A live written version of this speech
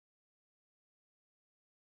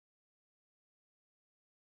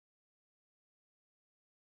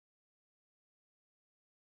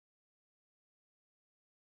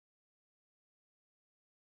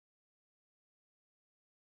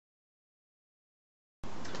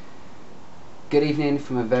Good evening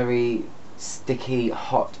from a very sticky,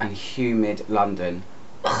 hot and humid London.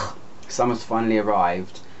 Summer's finally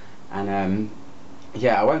arrived, and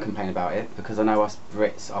yeah, I won't complain about it because I know us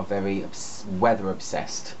Brits are very weather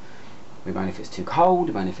obsessed. We moan if it's too cold,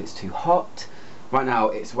 we moan if it's too hot. Right now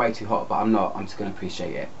it's way too hot, but I'm just going to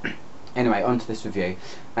appreciate it. Anyway, on to this review.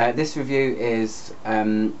 This review is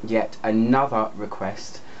yet another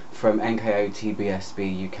request from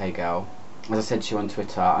NKOTBSB UK girl. As I said to you on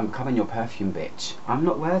Twitter, I'm becoming your perfume bitch. I'm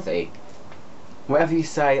not worthy. Whatever you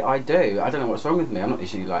say, I do. I don't know what's wrong with me. I'm not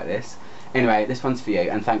usually like this. Anyway, this one's for you,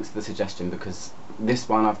 and thanks for the suggestion, because this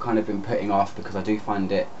one I've kind of been putting off because I do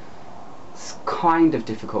find it kind of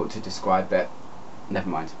difficult to describe, but never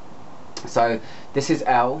mind. So this is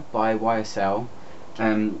Elle by YSL.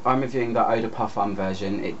 I'm reviewing the Eau de Parfum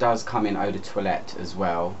version. It does come in Eau de Toilette as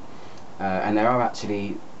well, and there are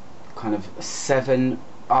actually kind of 7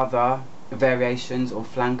 other variations or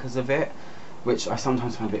flankers of it, which I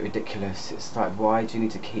sometimes find a bit ridiculous. It's like, why do you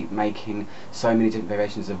need to keep making so many different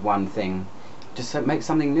variations of one thing? Just make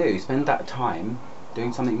something new, spend that time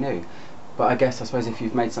doing something new. But I suppose if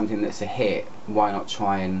you've made something that's a hit, why not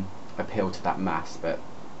try and appeal to that mass? But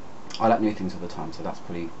I like new things all the time, so that's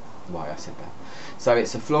probably why I said that. So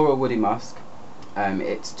it's a floral woody musk.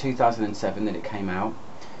 It's 2007 that it came out.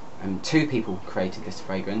 2 people created this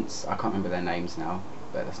fragrance. I can't remember their names now,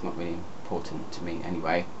 but that's not really important to me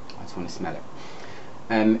anyway. I just want to smell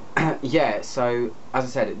it. Yeah, so as I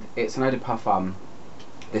said, it's an Eau de Parfum.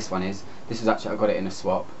 This one is. This is actually, I got it in a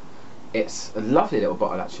swap. It's a lovely little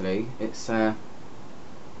bottle actually. It's there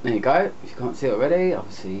you go. If you can't see it already,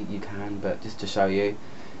 obviously you can, but just to show you,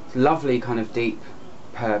 it's a lovely kind of deep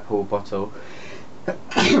purple bottle.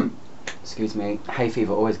 Excuse me, hay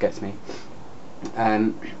fever always gets me.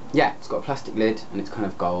 Yeah, it's got a plastic lid and it's kind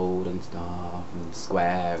of gold and stuff and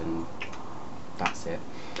square, and that's it.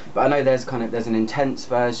 But I know there's an intense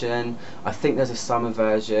version. I think there's a summer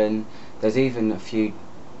version. There's even a few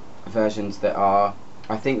versions that are,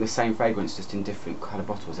 I think, the same fragrance just in different colour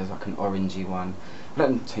bottles. There's like an orangey one. I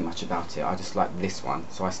don't know too much about it. I just like this one,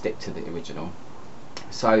 so I stick to the original.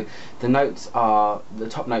 So the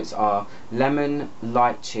top notes are lemon,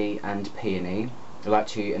 lychee and peony.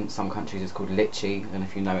 Lychee in some countries is called litchi. I don't know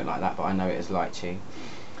if you know it like that, but I know it as lychee.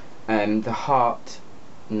 The heart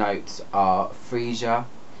notes are freesia,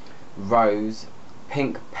 rose,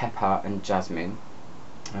 pink pepper and jasmine.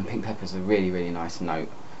 And pink pepper is a really, really nice note.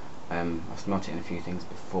 I've smelt it in a few things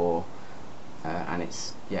before, and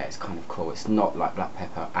it's kind of cool. It's not like black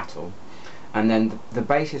pepper at all. And then the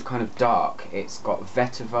base is kind of dark. It's got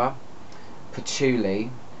vetiver,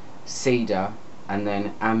 patchouli, cedar, and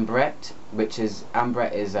then ambrette, which is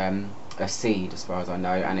a seed as far as I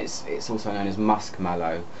know, and it's also known as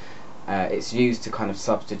muskmallow. It's used to kind of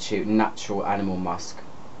substitute natural animal musk,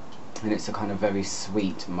 and it's a kind of very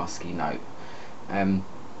sweet musky note.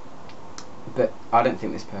 But I don't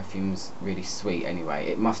think this perfume's really sweet anyway.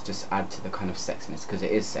 It must just add to the kind of sexiness because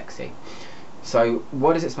it is sexy. So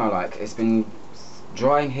what does it smell like? It's been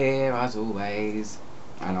drying here as always,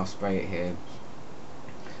 and I'll spray it here.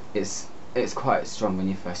 It's quite strong when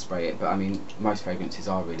you first spray it, but I mean, most fragrances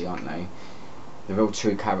are really, aren't they? The real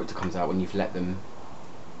true character comes out when you've let them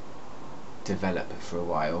develop for a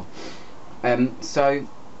while. So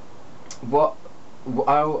I'll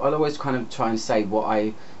always kind of try and say what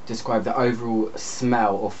I describe the overall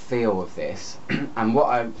smell or feel of this. And what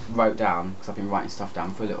I wrote down, because I've been writing stuff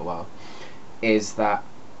down for a little while, is that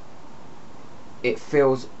it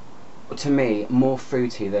feels to me more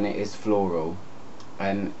fruity than it is floral.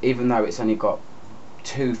 Even though it's only got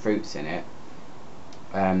 2 fruits in it,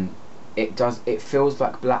 it feels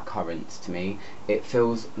like blackcurrants to me. It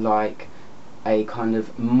feels like a kind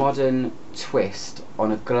of modern twist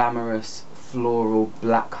on a glamorous floral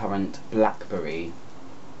blackcurrant blackberry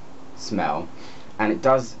smell. And it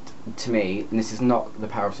does, to me, and this is not the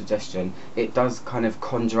power of suggestion, it does kind of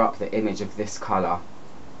conjure up the image of this colour.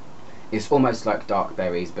 It's almost like dark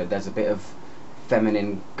berries, but there's a bit of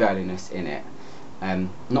feminine girliness in it.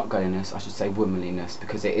 Not girliness, I should say womanliness,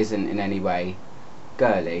 because it isn't in any way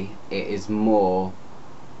girly. It is more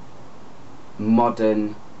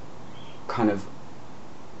modern, kind of,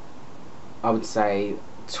 I would say,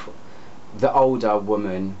 the older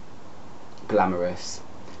woman glamorous.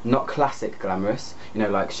 Not classic glamorous, you know,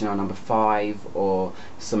 like Chanel No. 5 or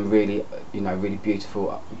some really, really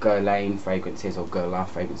beautiful Guerlain fragrances or Guerlain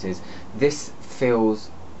fragrances. This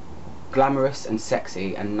feels glamorous and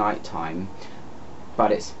sexy and nighttime,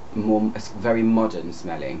 but it's very modern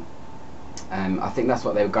smelling. I think that's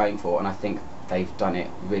what they were going for, and I think they've done it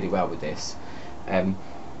really well with this.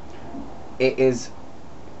 It is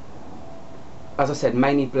as I said,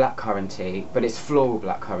 mainly blackcurranty, but it's floral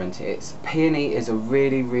blackcurranty. It's peony is a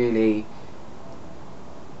really, really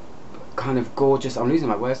kind of gorgeous, I'm losing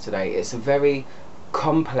my words today, it's a very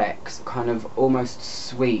complex, kind of almost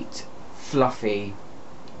sweet, fluffy,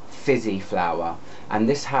 fizzy flower, and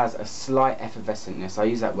this has a slight effervescentness. I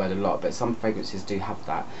use that word a lot, but some fragrances do have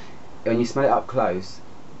that. When you smell it up close,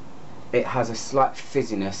 it has a slight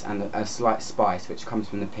fizziness and a slight spice which comes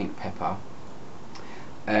from the pink pepper.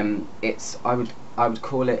 It's I would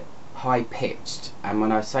call it high pitched, and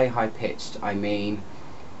when I say high pitched, I mean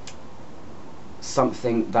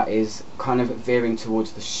something that is kind of veering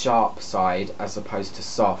towards the sharp side as opposed to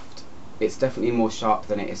soft. It's definitely more sharp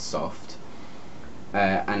than it is soft,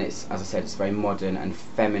 and it's, as I said, it's very modern and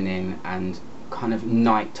feminine and kind of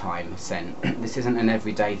nighttime scent. This isn't an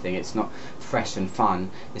everyday thing, it's not fresh and fun.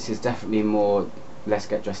 This is definitely more let's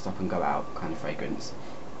get dressed up and go out kind of fragrance.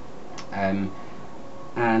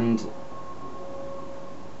 And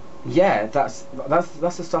yeah, that's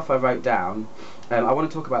the stuff I wrote down. I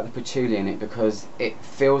want to talk about the patchouli in it because it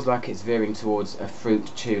feels like it's veering towards a fruit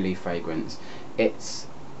patchouli fragrance.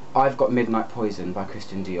 I've got Midnight Poison by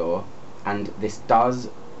Christian Dior, and this does,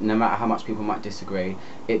 no matter how much people might disagree,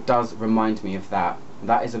 it does remind me of that.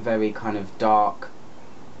 That is a very kind of dark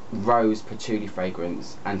rose patchouli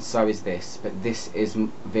fragrance, and so is this, but this is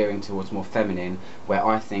veering towards more feminine, where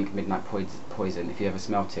I think Midnight Poison, if you ever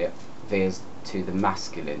smelt it, veers to the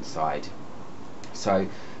masculine side. So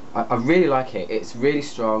I really like it. It's really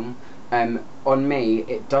strong. On me,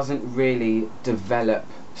 it doesn't really develop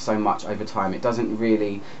so much over time. It doesn't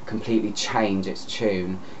really completely change its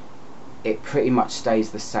tune. It pretty much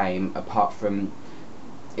stays the same, apart from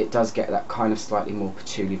it does get that kind of slightly more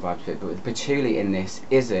patchouli vibe to it. But the patchouli in this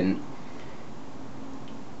isn't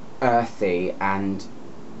earthy and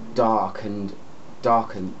dark and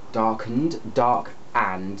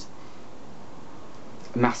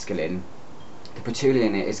masculine. The patchouli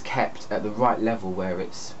in it is kept at the right level, where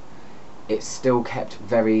it's still kept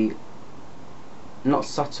very, not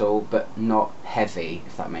subtle but not heavy,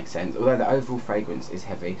 if that makes sense. Although the overall fragrance is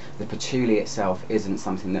heavy, the patchouli itself isn't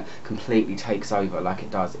something that completely takes over like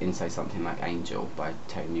it does in, say, something like Angel by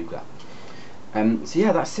Terry Mugler. So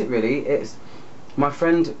yeah, that's it really. It's, my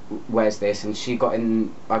friend wears this, and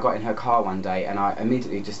I got in her car one day, and I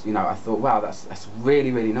immediately just, I thought, wow, that's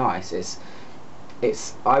really, really nice.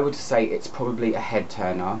 I would say it's probably a head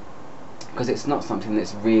turner, because it's not something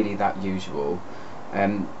that's really that usual.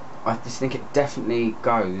 I just think it definitely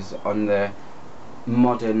goes on the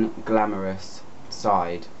modern, glamorous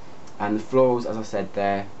side, and the florals, as I said,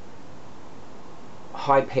 they're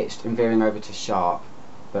high pitched and veering over to sharp,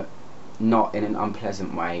 but not in an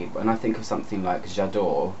unpleasant way. When I think of something like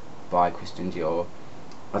J'adore by Christian Dior,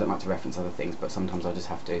 I don't like to reference other things, but sometimes I just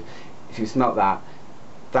have to. If you smell that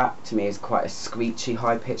to me is quite a screechy,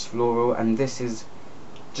 high pitched floral, and this is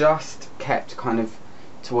just kept kind of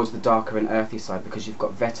towards the darker and earthy side because you've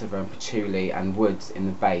got vetiver and patchouli and woods in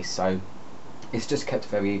the base, so it's just kept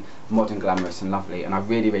very modern, glamorous and lovely, and I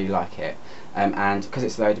really, really like it. And because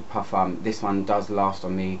it's loaded parfum, this one does last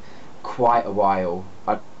on me quite a while.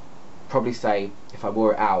 I'd probably say if I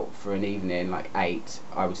wore it out for an evening, like 8,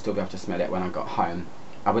 I would still be able to smell it when I got home.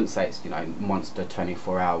 I wouldn't say it's, monster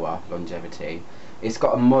 24-hour longevity. It's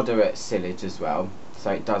got a moderate sillage as well,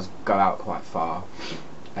 so it does go out quite far.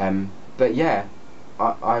 But yeah,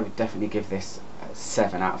 I would definitely give this a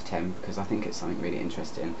 7 out of 10 because I think it's something really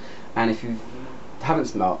interesting. And if you haven't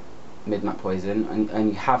smelt Midnight Poison and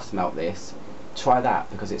you have smelt this, try that,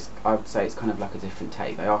 because I would say it's kind of like a different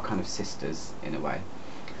take. They are kind of sisters in a way.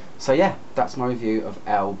 So yeah, that's my review of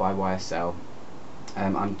Elle by YSL.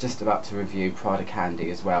 I'm just about to review Prada Candy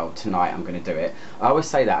as well tonight. I'm going to do it. I always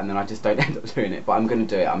say that and then I just don't end up doing it, but I'm going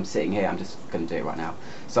to do it. I'm sitting here, I'm just going to do it right now.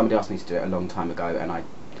 Somebody asked me to do it a long time ago and I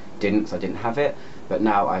didn't, because I didn't have it, but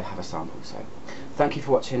now I have a sample. So thank you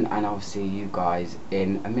for watching, and I'll see you guys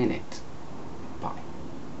in a minute.